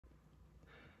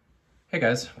Hey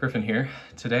guys, Griffin here.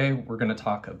 Today we're going to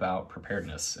talk about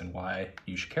preparedness and why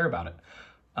you should care about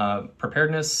it.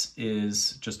 Preparedness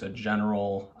is just a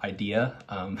general idea,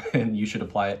 and you should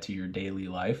apply it to your daily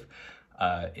life.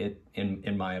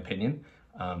 In my opinion,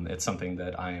 it's something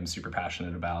that I am super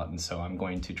passionate about, and so I'm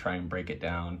going to try and break it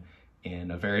down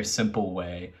in a very simple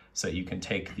way so that you can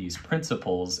take these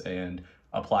principles and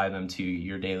apply them to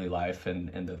your daily life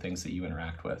and the things that you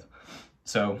interact with.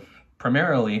 So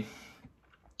primarily,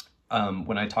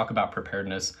 when I talk about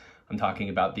preparedness, I'm talking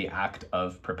about the act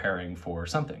of preparing for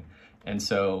something. And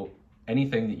so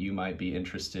anything that you might be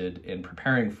interested in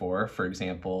preparing for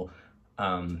example,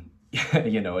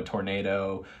 a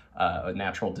tornado, a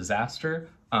natural disaster,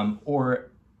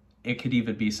 or it could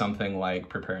even be something like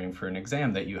preparing for an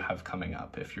exam that you have coming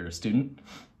up. If you're a student,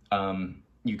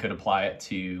 you could apply it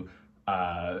to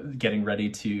getting ready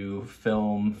to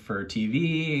film for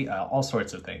TV, all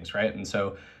sorts of things, right? And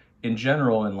so in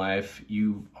general in life,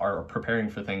 you are preparing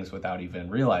for things without even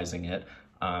realizing it,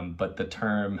 but the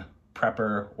term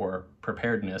prepper or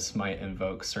preparedness might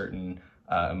invoke certain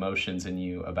emotions in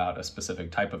you about a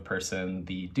specific type of person,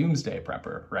 the doomsday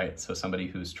prepper, right? So somebody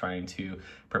who's trying to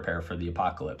prepare for the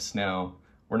apocalypse. Now,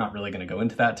 we're not really going to go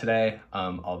into that today,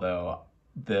 although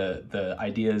the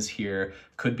ideas here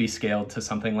could be scaled to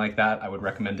something like that. I would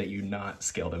recommend that you not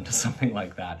scale them to something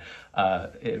like that.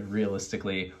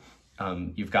 Realistically,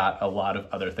 you've got a lot of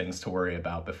other things to worry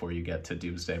about before you get to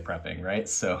doomsday prepping, right?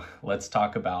 So let's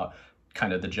talk about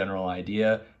kind of the general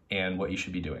idea and what you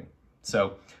should be doing.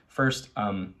 So first,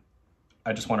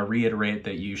 I just want to reiterate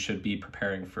that you should be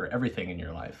preparing for everything in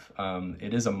your life.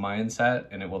 It is a mindset,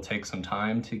 and it will take some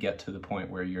time to get to the point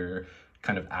where you're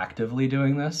kind of actively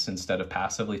doing this instead of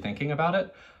passively thinking about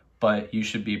it, but you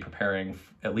should be preparing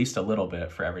at least a little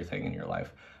bit for everything in your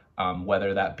life.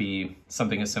 Whether that be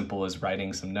something as simple as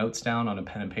writing some notes down on a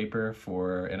pen and paper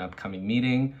for an upcoming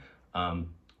meeting,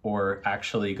 or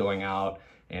actually going out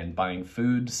and buying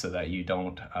food so that you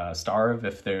don't starve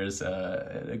if there's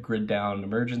a grid down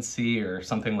emergency or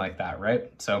something like that,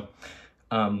 right? So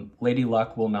Lady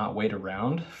Luck will not wait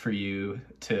around for you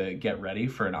to get ready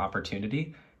for an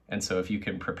opportunity. And so if you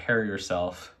can prepare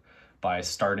yourself by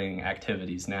starting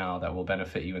activities now that will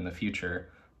benefit you in the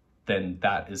future, then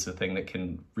that is the thing that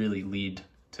can really lead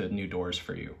to new doors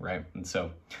for you, right? And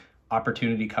so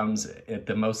opportunity comes at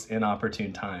the most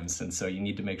inopportune times. And so you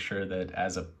need to make sure that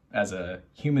as a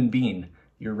human being,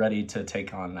 you're ready to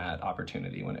take on that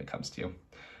opportunity when it comes to you.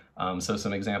 So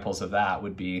some examples of that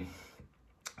would be,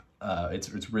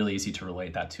 it's really easy to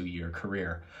relate that to your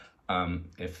career.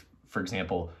 If, for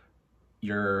example,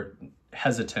 you're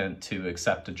hesitant to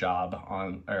accept a job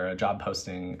or a job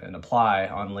posting and apply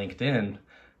on LinkedIn,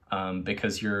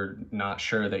 because you're not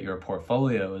sure that your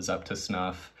portfolio is up to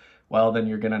snuff, well, then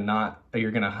you're gonna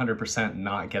 100%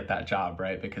 not get that job,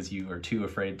 right? Because you are too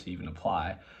afraid to even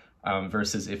apply.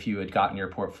 Versus if you had gotten your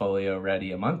portfolio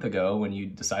ready a month ago when you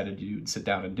decided you'd sit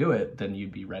down and do it, then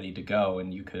you'd be ready to go,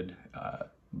 and you could,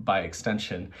 by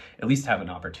extension, at least have an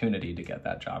opportunity to get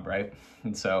that job, right?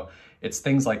 And so it's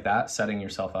things like that, setting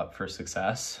yourself up for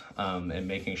success, and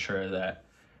making sure that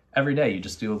every day you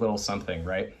just do a little something,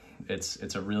 right?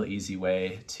 It's a real easy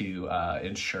way to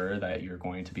ensure that you're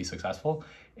going to be successful.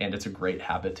 And it's a great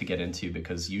habit to get into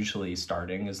because usually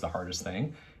starting is the hardest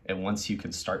thing. And once you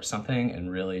can start something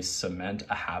and really cement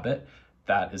a habit,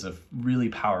 that is a really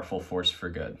powerful force for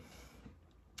good.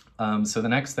 So the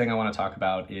next thing I want to talk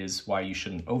about is why you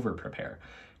shouldn't over-prepare.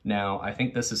 Now, I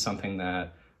think this is something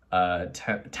that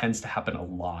tends to happen a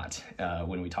lot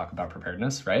when we talk about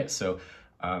preparedness, right? So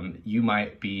you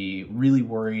might be really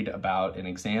worried about an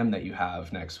exam that you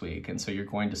have next week. And so you're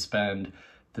going to spend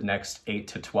the next 8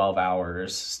 to 12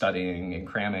 hours studying and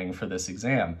cramming for this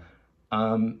exam.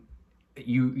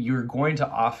 You're going to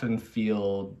often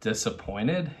feel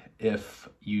disappointed if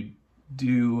you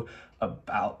do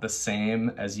about the same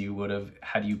as you would have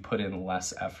had you put in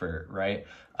less effort, right?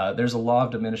 There's a law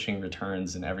of diminishing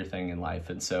returns in everything in life.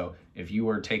 And so if you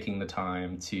were taking the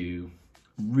time to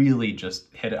really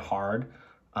just hit it hard,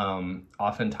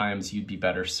 oftentimes you'd be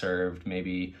better served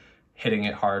maybe hitting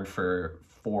it hard for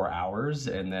 4 hours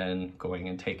and then going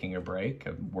and taking a break,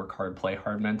 a work hard, play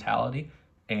hard mentality.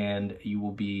 And you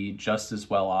will be just as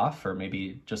well off, or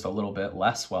maybe just a little bit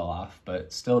less well off,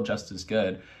 but still just as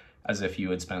good as if you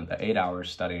had spent the 8 hours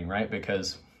studying, right?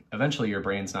 Because eventually your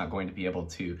brain's not going to be able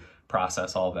to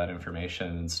process all of that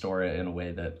information and store it in a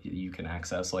way that you can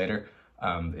access later.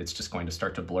 It's just going to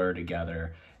start to blur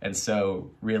together. And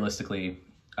so realistically,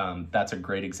 that's a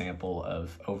great example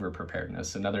of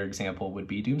over-preparedness. Another example would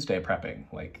be doomsday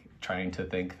prepping, like trying to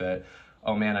think that,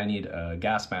 oh man, I need a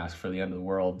gas mask for the end of the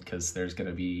world because there's going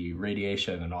to be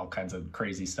radiation and all kinds of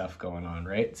crazy stuff going on,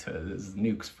 right? So there's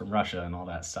nukes from Russia and all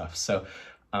that stuff. So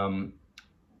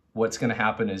what's going to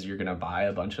happen is you're going to buy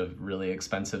a bunch of really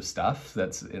expensive stuff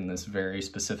that's in this very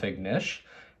specific niche,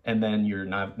 and then you're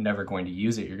never going to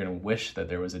use it. You're going to wish that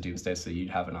there was a doomsday so you'd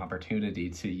have an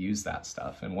opportunity to use that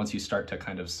stuff. And once you start to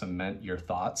kind of cement your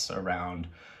thoughts around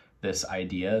this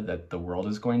idea that the world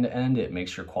is going to end, it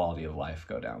makes your quality of life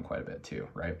go down quite a bit too,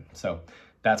 right? So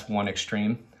that's one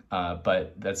extreme,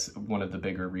 but that's one of the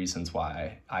bigger reasons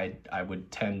why I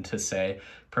would tend to say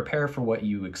prepare for what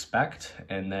you expect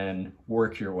and then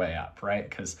work your way up, right?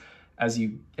 Because as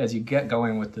you get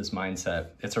going with this mindset,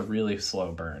 it's a really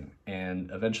slow burn, and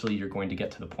eventually you're going to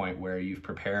get to the point where you've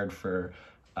prepared for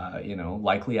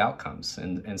likely outcomes,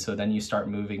 and so then you start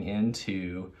moving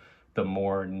into the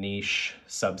more niche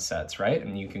subsets, right?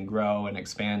 And you can grow and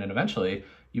expand, and eventually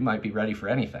you might be ready for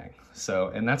anything. So,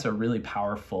 and that's a really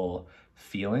powerful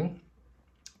feeling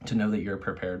to know that you're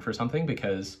prepared for something,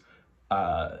 because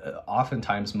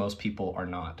oftentimes most people are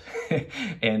not.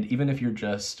 And even if you're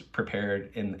just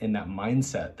prepared in that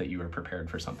mindset that you are prepared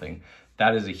for something,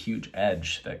 that is a huge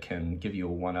edge that can give you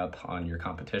a one-up on your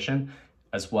competition,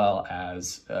 as well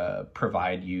as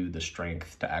provide you the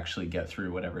strength to actually get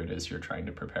through whatever it is you're trying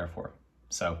to prepare for.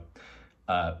 So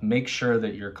make sure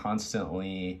that you're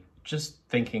constantly just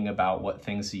thinking about what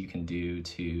things you can do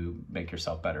to make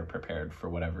yourself better prepared for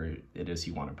whatever it is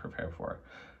you want to prepare for.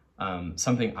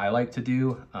 Something I like to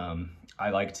do, I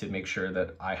like to make sure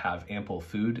that I have ample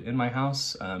food in my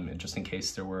house, just in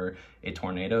case there were a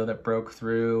tornado that broke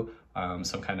through,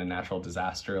 some kind of natural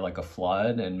disaster like a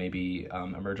flood, and maybe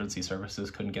emergency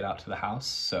services couldn't get out to the house.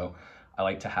 So I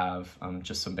like to have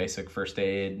just some basic first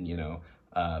aid,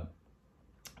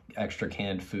 extra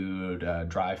canned food,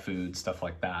 dry food, stuff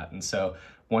like that. And so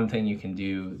one thing you can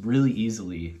do really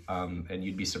easily, and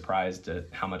you'd be surprised at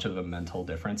how much of a mental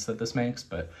difference that this makes,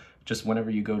 but just whenever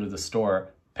you go to the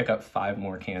store, pick up 5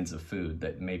 more cans of food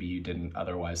that maybe you didn't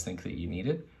otherwise think that you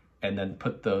needed, and then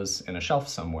put those in a shelf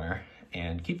somewhere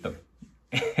and keep them.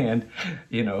 And,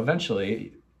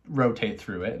 eventually rotate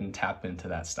through it and tap into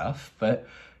that stuff. But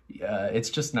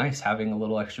it's just nice having a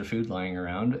little extra food lying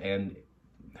around, and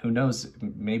who knows,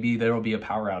 maybe there will be a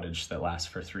power outage that lasts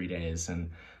for 3 days, and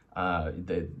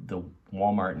the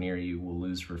Walmart near you will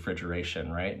lose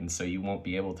refrigeration, right? And so you won't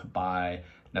be able to buy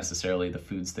necessarily the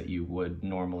foods that you would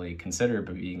normally consider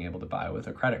being able to buy with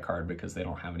a credit card because they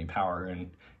don't have any power and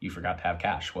you forgot to have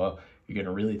cash. Well, you're going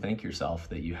to really thank yourself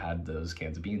that you had those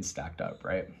cans of beans stacked up,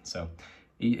 right? So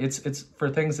it's for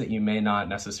things that you may not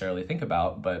necessarily think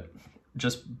about, but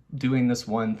just doing this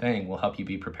one thing will help you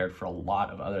be prepared for a lot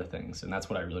of other things. And that's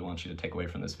what I really want you to take away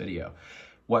from this video.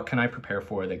 What can I prepare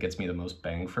for that gets me the most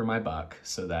bang for my buck,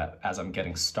 so that as I'm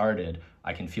getting started,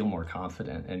 I can feel more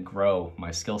confident and grow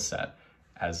my skill set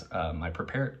as my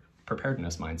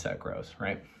preparedness mindset grows,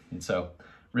 right? And so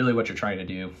really what you're trying to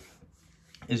do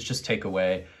is just take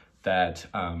away that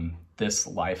this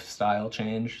lifestyle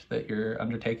change that you're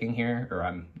undertaking here, or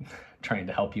I'm trying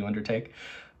to help you undertake,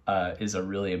 is a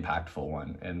really impactful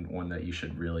one, and one that you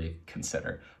should really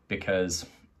consider, because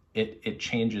it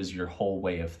changes your whole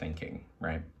way of thinking,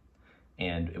 right?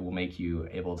 And it will make you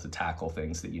able to tackle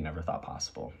things that you never thought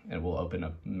possible. It will open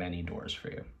up many doors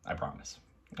for you, I promise.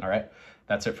 All right,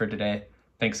 that's it for today.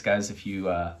 Thanks, guys. If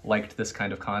you liked this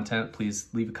kind of content, please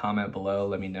leave a comment below,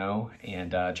 let me know,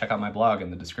 and check out my blog in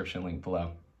the description link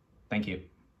below. Thank you.